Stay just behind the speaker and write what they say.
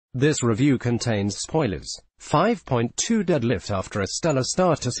This review contains spoilers. 5.2 Deadlift. After a stellar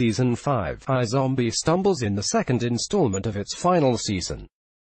start to Season 5, iZombie stumbles in the second installment of its final season.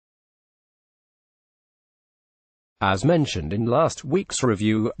 As mentioned in last week's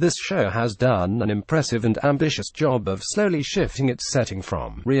review, this show has done an impressive and ambitious job of slowly shifting its setting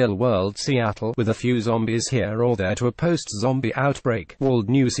from real-world Seattle, with a few zombies here or there, to a post-zombie outbreak, walled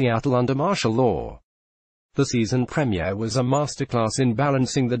new Seattle under martial law. The season premiere was a masterclass in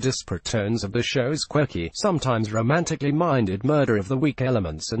balancing the disparate tones of the show's quirky, sometimes romantically minded murder of the week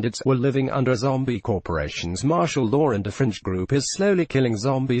elements and its "we're living under a zombie corporation's martial law and a fringe group is slowly killing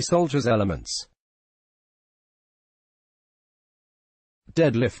zombie soldiers" elements.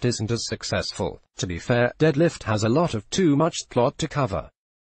 Deadlift isn't as successful. To be fair, Deadlift has a lot of too much plot to cover.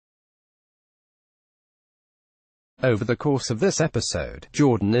 Over the course of this episode,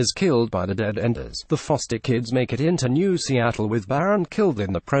 Jordan is killed by the Dead Enders. The foster kids make it into New Seattle with Baron killed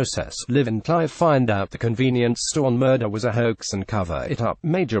in the process. Liv and Clive find out the convenience store murder was a hoax and cover it up.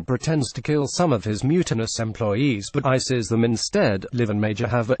 Major pretends to kill some of his mutinous employees but ices them instead. Liv and Major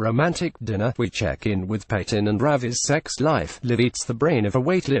have a romantic dinner. We check in with Peyton and Ravi's sex life. Liv eats the brain of a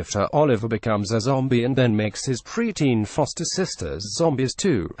weightlifter. Oliver becomes a zombie and then makes his preteen foster sisters zombies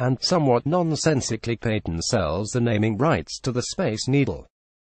too. And, somewhat nonsensically, Peyton sells the naming rights to the Space Needle.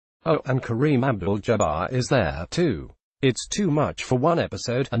 Oh, and Kareem Abdul-Jabbar is there too. It's too much for one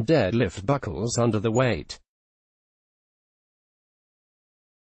episode, and Deadlift buckles under the weight.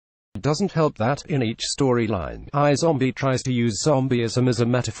 It doesn't help that, in each storyline, iZombie tries to use zombieism as a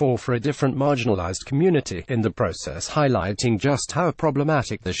metaphor for a different marginalized community, in the process highlighting just how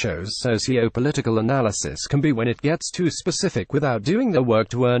problematic the show's socio-political analysis can be when it gets too specific without doing the work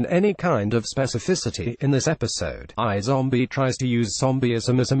to earn any kind of specificity. In this episode, iZombie tries to use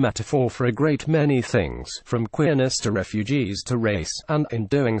zombieism as a metaphor for a great many things, from queerness to refugees to race, and, in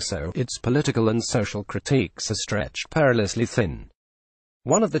doing so, its political and social critiques are stretched perilously thin.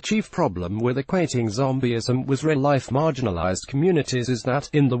 One of the chief problems with equating zombieism with real-life marginalized communities is that,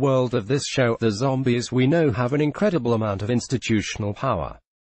 in the world of this show, the zombies we know have an incredible amount of institutional power.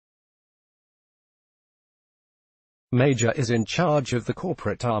 Major is in charge of the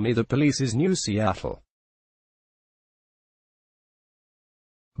corporate army that polices New Seattle.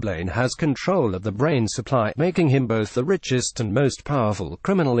 Blaine has control of the brain supply, making him both the richest and most powerful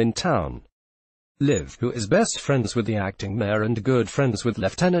criminal in town. Liv, who is best friends with the acting mayor and good friends with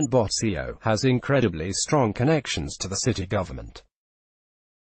Lieutenant Bozzio, has incredibly strong connections to the city government.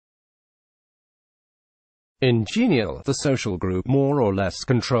 In Genial, the social group more or less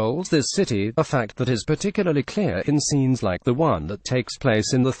controls this city, a fact that is particularly clear in scenes like the one that takes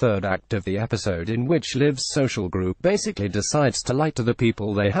place in the third act of the episode, in which Liv's social group basically decides to lie to the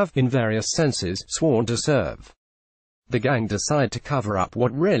people they have, in various senses, sworn to serve. The gang decide to cover up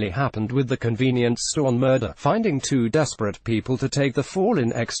what really happened with the convenience store murder, finding two desperate people to take the fall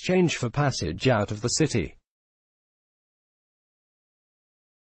in exchange for passage out of the city.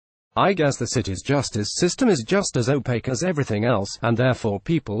 I guess the city's justice system is just as opaque as everything else, and therefore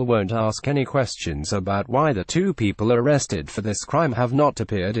people won't ask any questions about why the two people arrested for this crime have not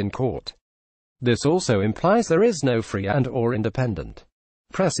appeared in court. This also implies there is no free and/or independent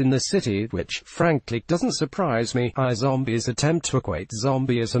press in the city, which, frankly, doesn't surprise me. iZombie's attempt to equate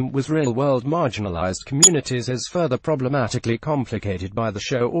zombieism with real-world marginalized communities is further problematically complicated by the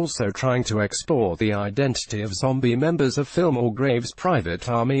show also trying to explore the identity of zombie members of Fillmore Graves' private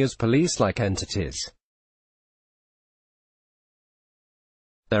army as police-like entities.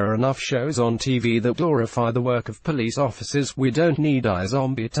 There are enough shows on TV that glorify the work of police officers. We don't need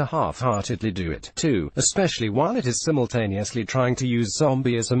iZombie to half-heartedly do it, too, especially while it is simultaneously trying to use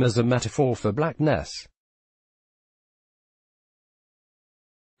zombieism as a metaphor for blackness.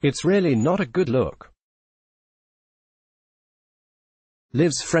 It's really not a good look.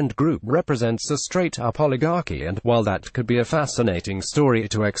 Liv's friend group represents a straight-up oligarchy, and, while that could be a fascinating story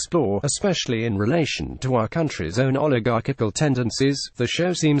to explore, especially in relation to our country's own oligarchical tendencies, the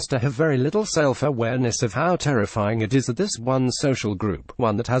show seems to have very little self-awareness of how terrifying it is that this one social group,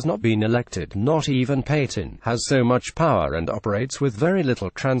 one that has not been elected, not even Peyton, has so much power and operates with very little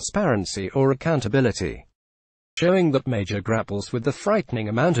transparency or accountability. Showing that Major grapples with the frightening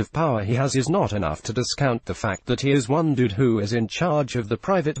amount of power he has is not enough to discount the fact that he is one dude who is in charge of the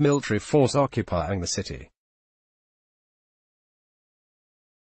private military force occupying the city.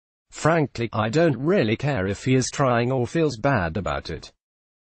 Frankly, I don't really care if he is trying or feels bad about it.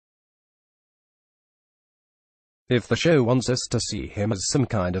 If the show wants us to see him as some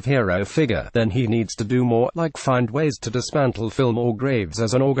kind of hero figure, then he needs to do more, like find ways to dismantle Fillmore Graves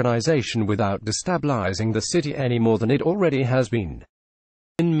as an organization without destabilizing the city any more than it already has been.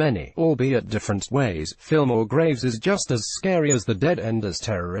 In many, albeit different ways, Fillmore Graves is just as scary as the Dead Enders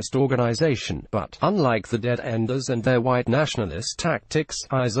terrorist organization, but, unlike the Dead Enders and their white nationalist tactics,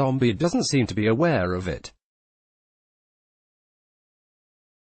 iZombie doesn't seem to be aware of it.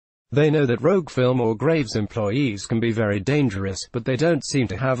 They know that rogue Fillmore Graves employees can be very dangerous, but they don't seem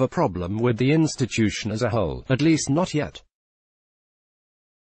to have a problem with the institution as a whole, at least not yet.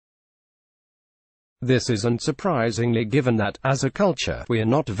 This isn't surprisingly given that, as a culture, we are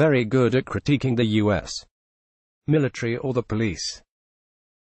not very good at critiquing the US military or the police.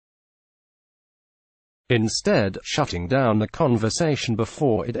 Instead, shutting down the conversation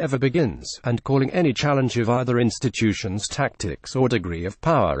before it ever begins, and calling any challenge of either institution's tactics or degree of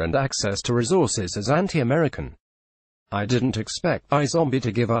power and access to resources as anti-American. I didn't expect iZombie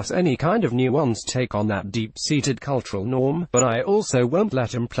to give us any kind of nuanced take on that deep-seated cultural norm, but I also won't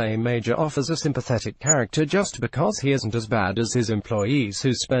let him play Major off as a sympathetic character just because he isn't as bad as his employees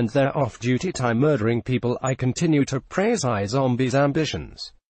who spend their off-duty time murdering people. I continue to praise iZombie's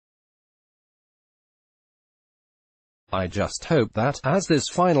ambitions. I just hope that, as this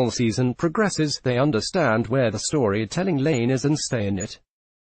final season progresses, they understand where the storytelling lane is and stay in it.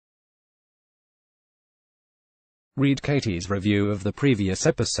 Read Katie's review of the previous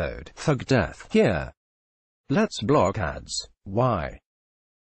episode, Thug Death, here. Let's block ads. Why?